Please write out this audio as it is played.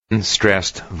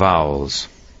Stressed vowels.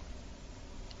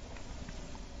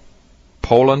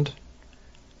 Poland,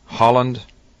 Holland,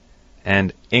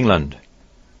 and England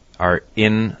are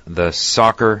in the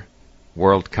Soccer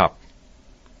World Cup.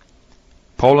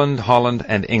 Poland, Holland,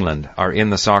 and England are in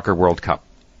the Soccer World Cup.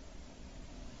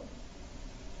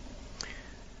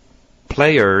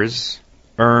 Players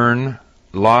earn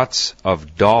lots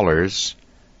of dollars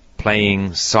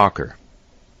playing soccer.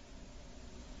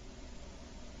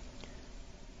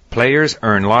 Players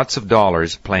earn lots of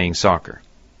dollars playing soccer.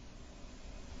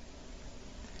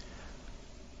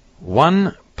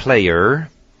 One player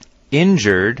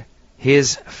injured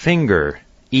his finger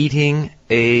eating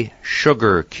a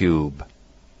sugar cube.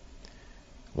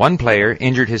 One player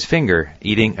injured his finger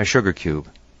eating a sugar cube.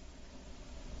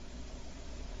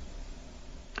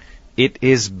 It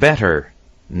is better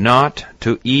not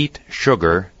to eat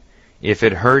sugar if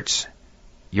it hurts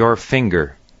your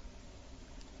finger.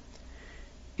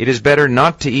 It is better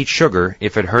not to eat sugar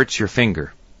if it hurts your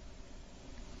finger.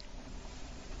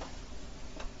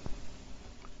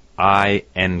 I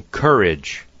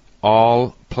encourage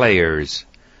all players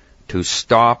to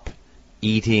stop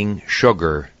eating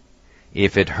sugar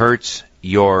if it hurts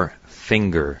your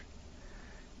finger.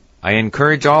 I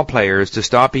encourage all players to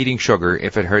stop eating sugar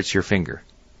if it hurts your finger.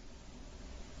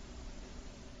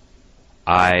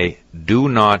 I do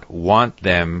not want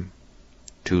them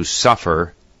to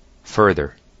suffer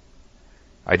further.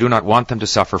 I do not want them to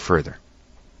suffer further.